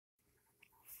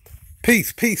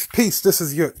Peace, peace, peace. This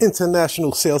is your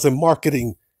international sales and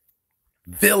marketing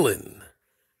villain,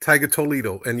 Tiger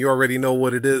Toledo. And you already know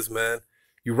what it is, man.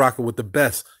 You rocking with the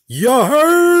best. You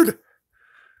heard?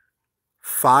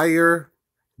 Fire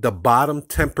the bottom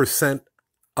 10%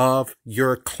 of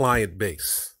your client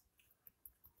base.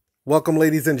 Welcome,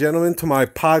 ladies and gentlemen, to my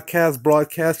podcast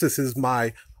broadcast. This is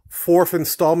my fourth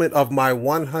installment of my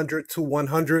 100 to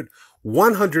 100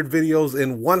 videos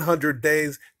in 100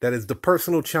 days. That is the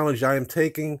personal challenge I am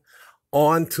taking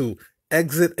on to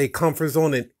exit a comfort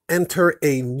zone and enter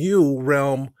a new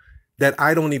realm that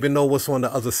I don't even know what's on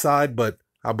the other side, but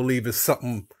I believe it's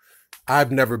something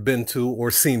I've never been to or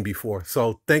seen before.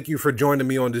 So thank you for joining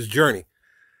me on this journey.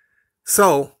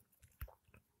 So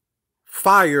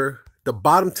fire the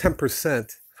bottom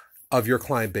 10% of your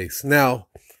client base. Now,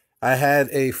 I had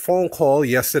a phone call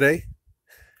yesterday.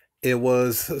 It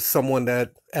was someone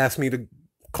that asked me to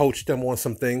coach them on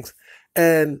some things.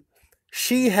 And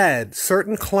she had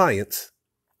certain clients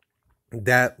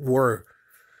that were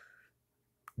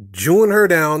jewing her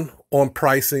down on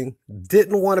pricing,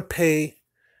 didn't want to pay.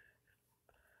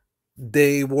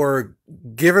 They were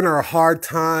giving her a hard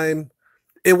time.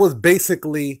 It was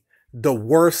basically the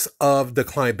worst of the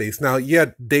client base. Now,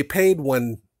 yeah, they paid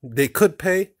when they could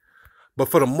pay, but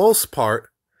for the most part,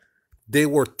 they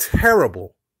were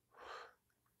terrible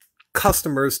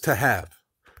customers to have.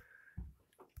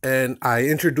 And I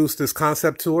introduced this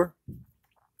concept to her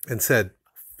and said,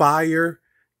 fire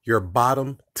your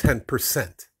bottom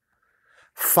 10%.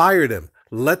 Fire them.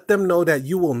 Let them know that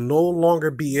you will no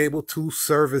longer be able to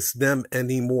service them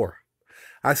anymore.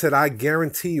 I said, I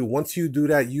guarantee you, once you do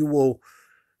that, you will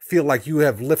feel like you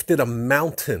have lifted a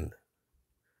mountain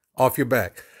off your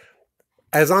back.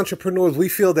 As entrepreneurs, we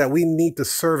feel that we need to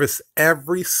service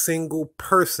every single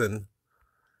person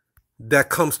that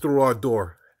comes through our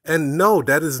door. And no,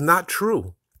 that is not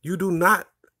true. You do not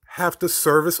have to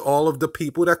service all of the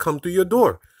people that come through your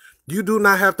door. You do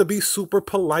not have to be super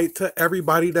polite to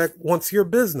everybody that wants your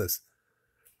business.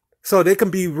 So they can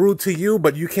be rude to you,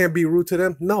 but you can't be rude to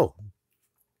them. No.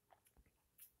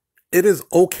 It is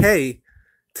okay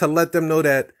to let them know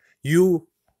that you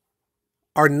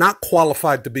are not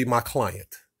qualified to be my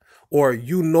client, or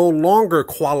you no longer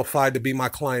qualified to be my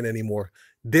client anymore.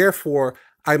 Therefore,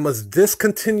 I must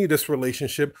discontinue this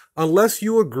relationship unless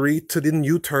you agree to the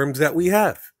new terms that we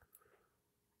have.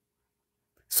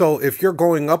 So if you're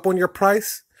going up on your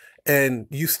price and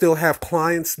you still have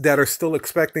clients that are still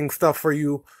expecting stuff for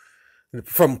you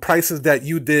from prices that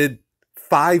you did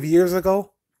 5 years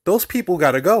ago, those people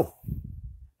got to go.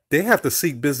 They have to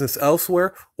seek business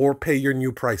elsewhere or pay your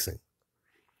new pricing.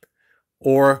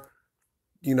 Or,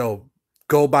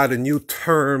 go by the new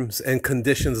terms and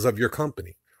conditions of your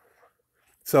company.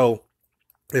 So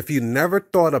if you never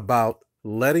thought about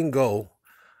letting go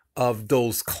of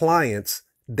those clients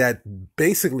that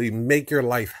basically make your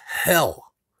life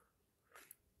hell,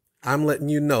 I'm letting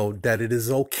you know that it is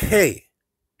okay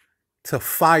to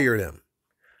fire them.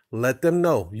 Let them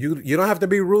know. You don't have to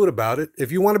be rude about it.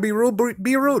 If you want to be rude,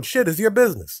 be rude. Shit, it's your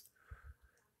business.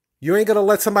 You ain't going to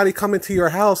let somebody come into your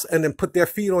house and then put their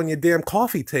feet on your damn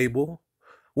coffee table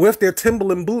with their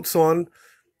Timberland boots on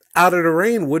out of the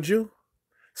rain, would you?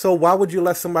 So why would you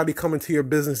let somebody come into your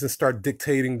business and start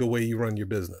dictating the way you run your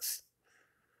business?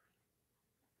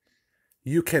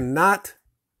 You cannot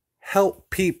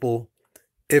help people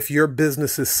if your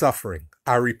business is suffering.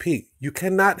 I repeat, you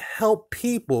cannot help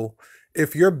people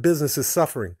if your business is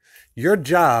suffering. Your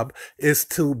job is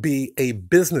to be a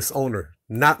business owner,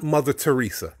 not Mother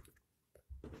Teresa.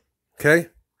 Okay?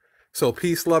 So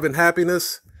peace, love, and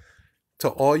happiness to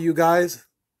all you guys.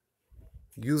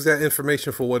 Use that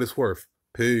information for what it's worth.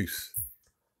 Peace.